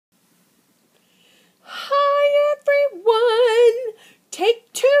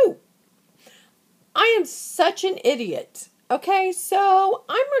such an idiot. Okay, so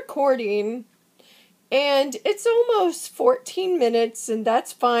I'm recording and it's almost 14 minutes and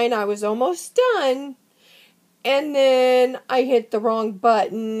that's fine. I was almost done. And then I hit the wrong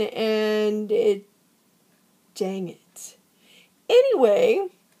button and dang it. Anyway,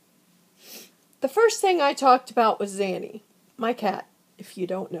 the first thing I talked about was Zanni, my cat, if you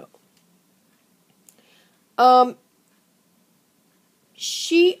don't know.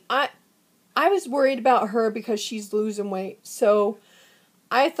 I was worried about her because she's losing weight. So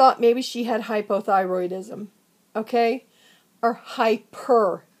I thought maybe she had hypothyroidism, okay? Or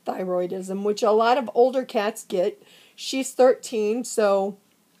hyperthyroidism, which a lot of older cats get. She's 13, so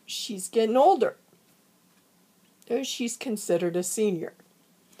she's getting older. She's considered a senior.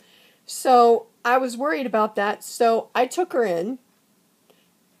 So I was worried about that. So I took her in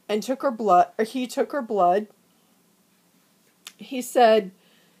and took her blood, or he took her blood. He said,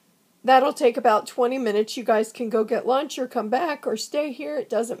 that'll take about 20 minutes. You guys can go get lunch or come back or stay here. It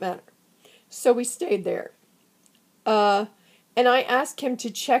doesn't matter. So we stayed there. And I asked him to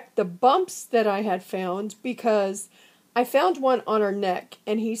check the bumps that I had found because I found one on her neck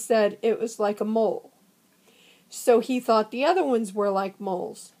and he said it was like a mole. So he thought the other ones were like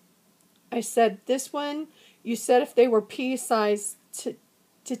moles. I said, this one, you said if they were pea size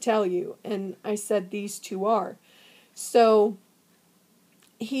to tell you. And I said, these two are. So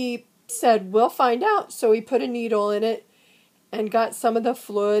he said, we'll find out. So he put a needle in it and got some of the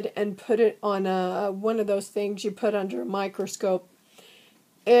fluid and put it on one of those things you put under a microscope.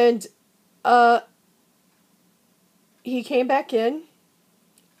 And he came back in,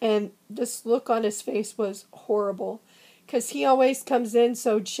 and this look on his face was horrible. Because he always comes in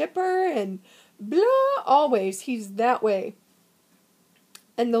so chipper and blah, always. He's that way.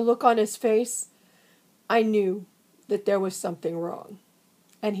 And the look on his face, I knew that there was something wrong.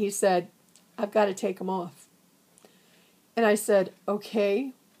 And he said, I've got to take them off. And I said,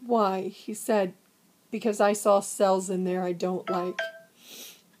 okay, why? He said, because I saw cells in there I don't like.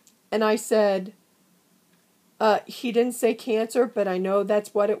 And I said, he didn't say cancer, but I know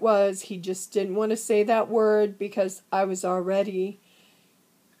that's what it was. He just didn't want to say that word because I was already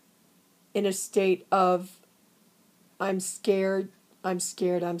in a state of, I'm scared, I'm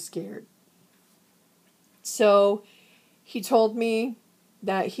scared, I'm scared. So he told me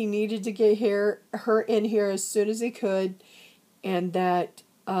that he needed to get her in here as soon as he could, and that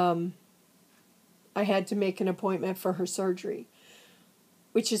I had to make an appointment for her surgery,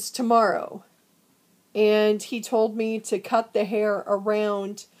 which is tomorrow. And he told me to cut the hair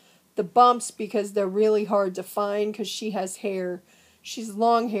around the bumps because they're really hard to find because she has hair. She's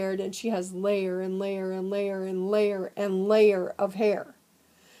long-haired and she has layer and layer and layer and layer and layer of hair.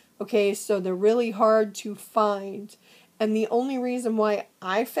 Okay, so they're really hard to find. And the only reason why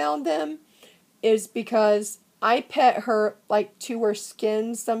I found them is because I pet her like to her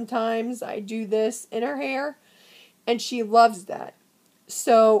skin sometimes. I do this in her hair and she loves that.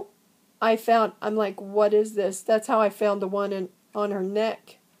 So I'm like, what is this? That's how I found the one on her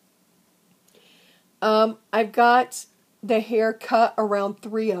neck. I've got the hair cut around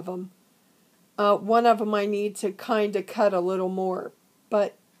 3 of them. One of them I need to kind of cut a little more.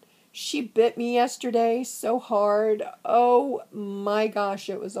 But she bit me yesterday so hard. Oh my gosh,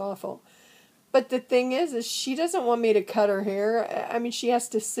 it was awful. But the thing is she doesn't want me to cut her hair. I mean, she has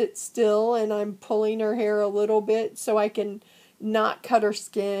to sit still and I'm pulling her hair a little bit so I can not cut her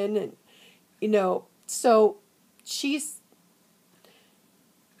skin. And, so she's...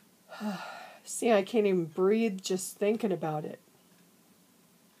 See, I can't even breathe just thinking about it.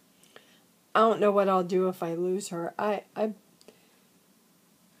 I don't know what I'll do if I lose her.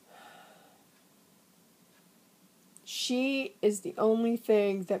 She is the only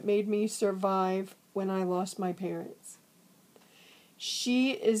thing that made me survive when I lost my parents.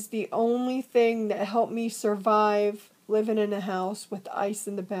 She is the only thing that helped me survive living in a house with ice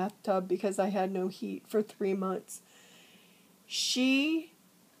in the bathtub because I had no heat for 3 months. She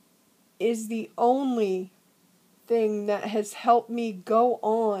is the only thing that has helped me go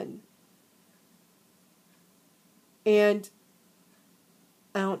on. And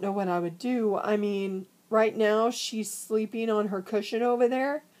I don't know what I would do. I mean, right now she's sleeping on her cushion over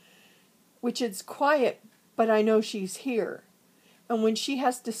there, which is quiet, but I know she's here. And when she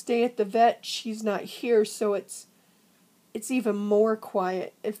has to stay at the vet, she's not here, so it's even more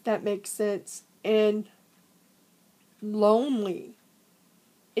quiet, if that makes sense. And lonely.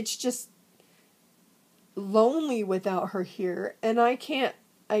 It's just lonely without her here. And I'm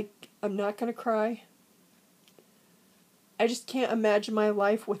not going to cry. I just can't imagine my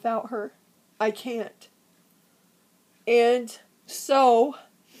life without her. I can't. And so,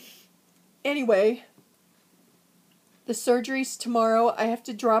 anyway, The surgery's tomorrow. I have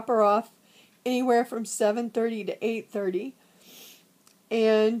to drop her off anywhere from 7:30 to 8:30.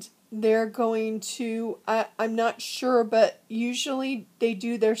 And they're going to, I'm not sure, but usually they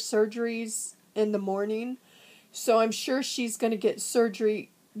do their surgeries in the morning. So I'm sure she's going to get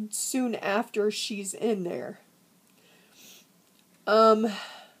surgery soon after she's in there. I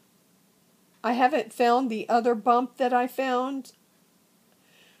haven't found the other bump that I found.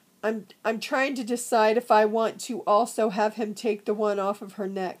 I'm trying to decide if I want to also have him take the one off of her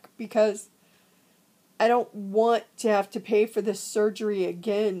neck, because I don't want to have to pay for this surgery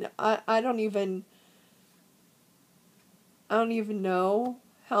again. I don't even know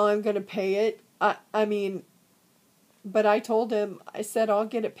how I'm going to pay it. I mean, but I told him, I said I'll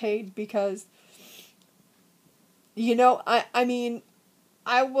get it paid because, you know, I mean,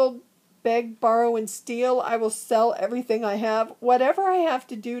 I will beg, borrow, and steal. I will sell everything I have. Whatever I have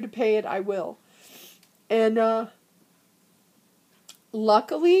to do to pay it, I will. And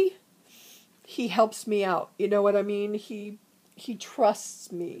luckily, he helps me out. You know what I mean? He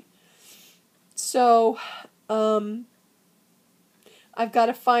trusts me. So, I've got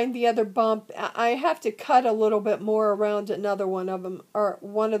to find the other bump. I have to cut a little bit more around another one of them, or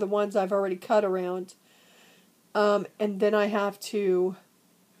one of the ones I've already cut around. And then I have to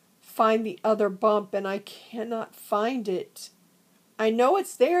find the other bump, and I cannot find it. I know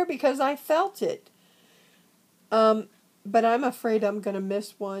it's there because I felt it. But I'm afraid I'm going to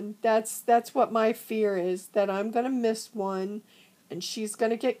miss one. That's what my fear is, that I'm going to miss one, and she's going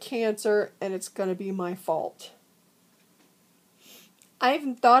to get cancer, and it's going to be my fault. I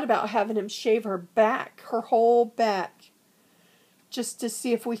even thought about having him shave her back, her whole back, just to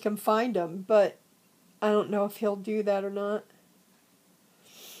see if we can find him, but I don't know if he'll do that or not.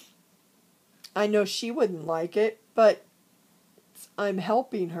 I know she wouldn't like it, but I'm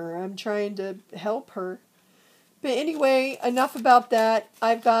helping her. I'm trying to help her. But anyway, enough about that.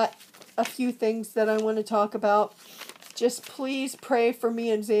 I've got a few things that I want to talk about. Just please pray for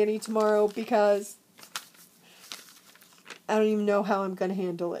me and Zanni tomorrow, because I don't even know how I'm going to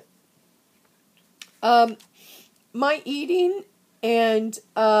handle it. My eating and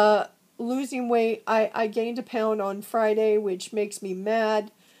losing weight, I gained a pound on Friday, which makes me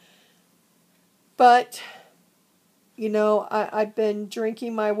mad. But, you know, I've been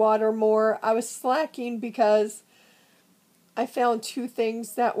drinking my water more. I was slacking because I found two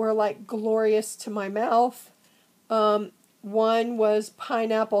things that were like glorious to my mouth. One was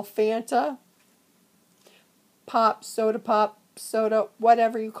pineapple Fanta, soda,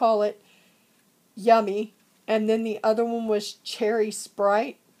 whatever you call it. Yummy. And then the other one was cherry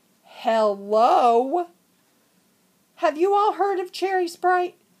Sprite. Hello? Have you all heard of cherry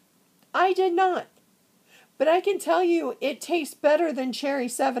Sprite? I did not. But I can tell you it tastes better than cherry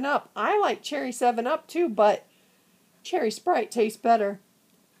 7-Up. I like cherry 7-Up too, but cherry Sprite tastes better.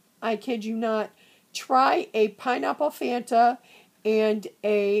 I kid you not. Try a pineapple Fanta and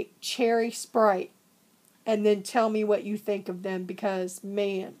a cherry Sprite, and then tell me what you think of them, because,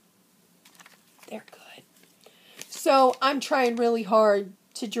 man, they're good. So I'm trying really hard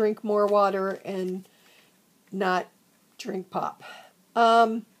to drink more water and not drink pop.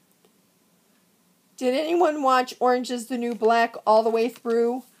 Did anyone watch Orange is the New Black all the way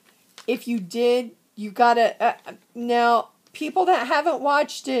through? If you did, you gotta... now, people that haven't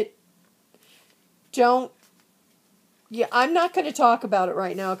watched it, don't... Yeah, I'm not going to talk about it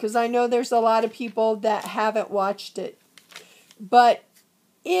right now, because I know there's a lot of people that haven't watched it. But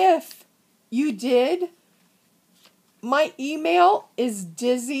if you did, my email is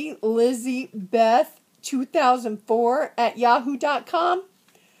DizzyLizzieBeth2004@yahoo.com.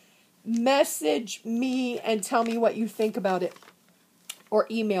 Message me and tell me what you think about it. Or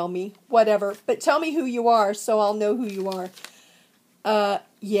email me, whatever. But tell me who you are so I'll know who you are.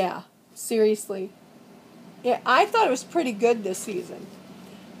 Yeah, seriously. Yeah, I thought it was pretty good this season.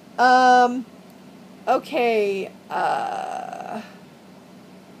 Okay.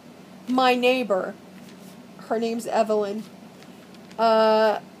 My neighbor, her name's Evelyn.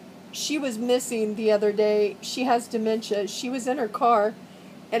 She was missing the other day. She has dementia. She was in her car,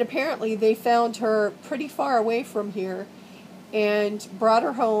 and apparently they found her pretty far away from here and brought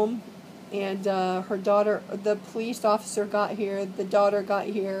her home. And her daughter, the police officer got here, the daughter got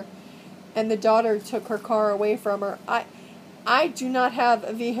here, and the daughter took her car away from her. I do not have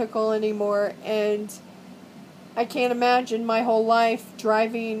a vehicle anymore, and I can't imagine my whole life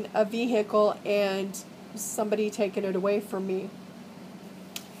driving a vehicle and somebody taking it away from me.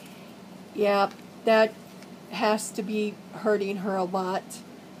 Yeah, that has to be hurting her a lot.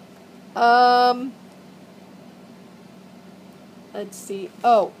 Let's see.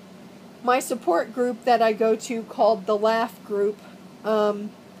 Oh, my support group that I go to called the Laugh Group,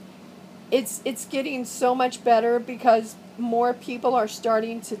 it's getting so much better because more people are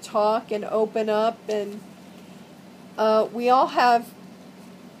starting to talk and open up, and we all have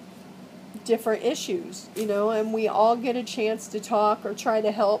different issues, and we all get a chance to talk or try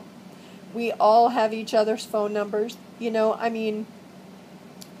to help. We all have each other's phone numbers, and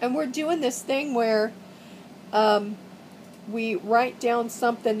we're doing this thing where we write down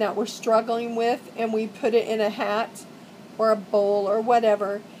something that we're struggling with and we put it in a hat or a bowl or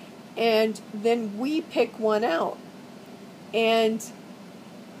whatever, and then we pick one out. And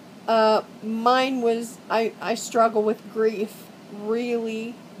mine was, I struggle with grief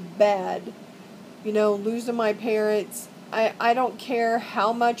really bad. Losing my parents. I don't care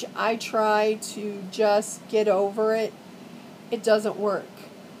how much I try to just get over it. It doesn't work.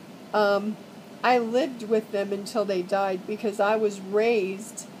 I lived with them until they died because I was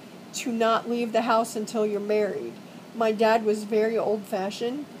raised to not leave the house until you're married. My dad was very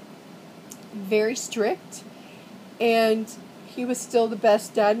old-fashioned, very strict, and he was still the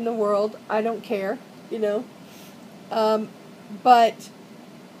best dad in the world. I don't care, But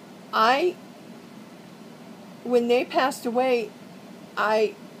when they passed away,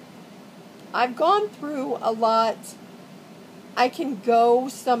 I've gone through a lot. I can go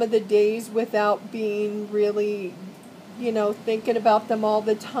some of the days without being really, thinking about them all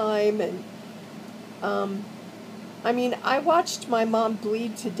the time. And, I watched my mom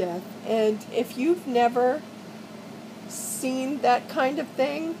bleed to death. And if you've never seen that kind of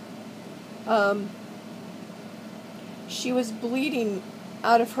thing, she was bleeding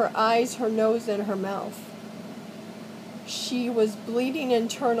out of her eyes, her nose, and her mouth. She was bleeding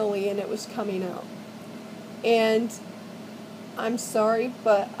internally and it was coming out. And I'm sorry,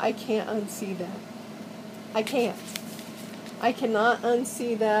 but I can't unsee that. I can't. I cannot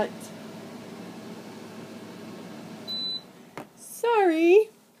unsee that. Sorry.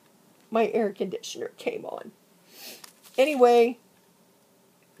 My air conditioner came on. Anyway,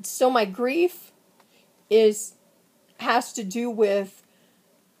 so my grief has to do with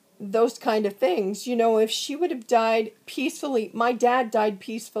those kind of things. If she would have died peacefully, my dad died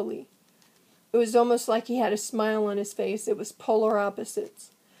peacefully. It was almost like he had a smile on his face. It was polar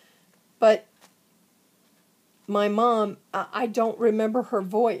opposites. But my mom, I don't remember her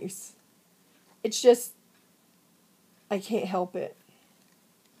voice. It's just, I can't help it.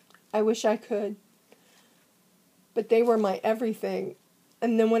 I wish I could. But they were my everything.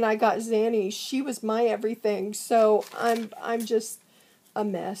 And then when I got Zanni, she was my everything. So I'm just a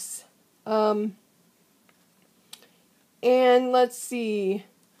mess. And let's see.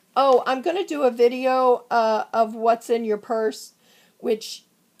 Oh, I'm going to do a video of what's in your purse, which,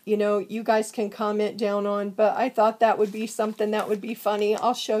 you guys can comment down on. But I thought that would be something that would be funny.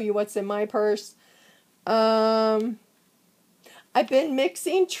 I'll show you what's in my purse. I've been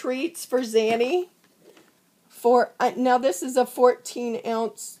mixing treats for Zanni. Now this is a 30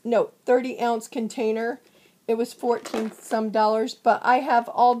 ounce container. It was $14 some, but I have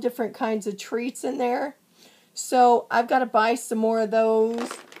all different kinds of treats in there. So I've got to buy some more of those.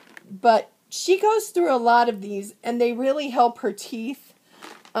 But she goes through a lot of these, and they really help her teeth.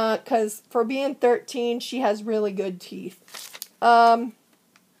 Because for being 13, she has really good teeth. I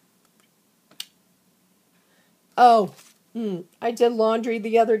did laundry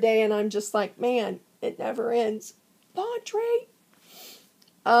the other day, and I'm just like, man, it never ends. Laundry.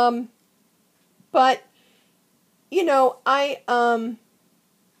 But, I am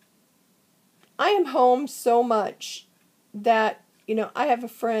home so much that, I have a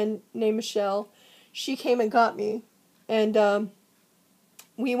friend named Michelle. She came and got me, and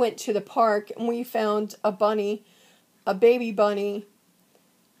we went to the park, and we found a baby bunny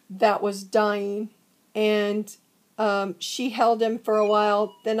that was dying, and she held him for a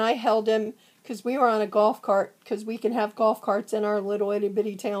while. Then I held him because we were on a golf cart, because we can have golf carts in our little itty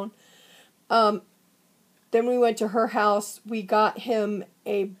bitty town. Then we went to her house. We got him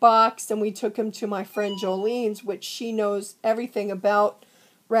a box, and we took him to my friend Jolene's, which she knows everything about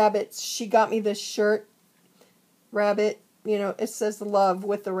rabbits. She got me this shirt, rabbit, it says love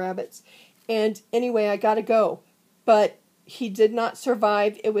with the rabbits. And anyway, I got to go. But he did not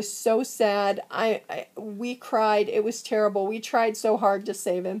survive. It was so sad. We cried. It was terrible. We tried so hard to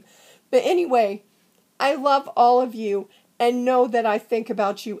save him. But anyway, I love all of you and know that I think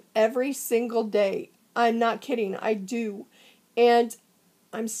about you every single day. I'm not kidding. I do. And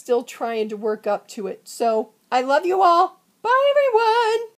I'm still trying to work up to it. So I love you all. Bye, everyone.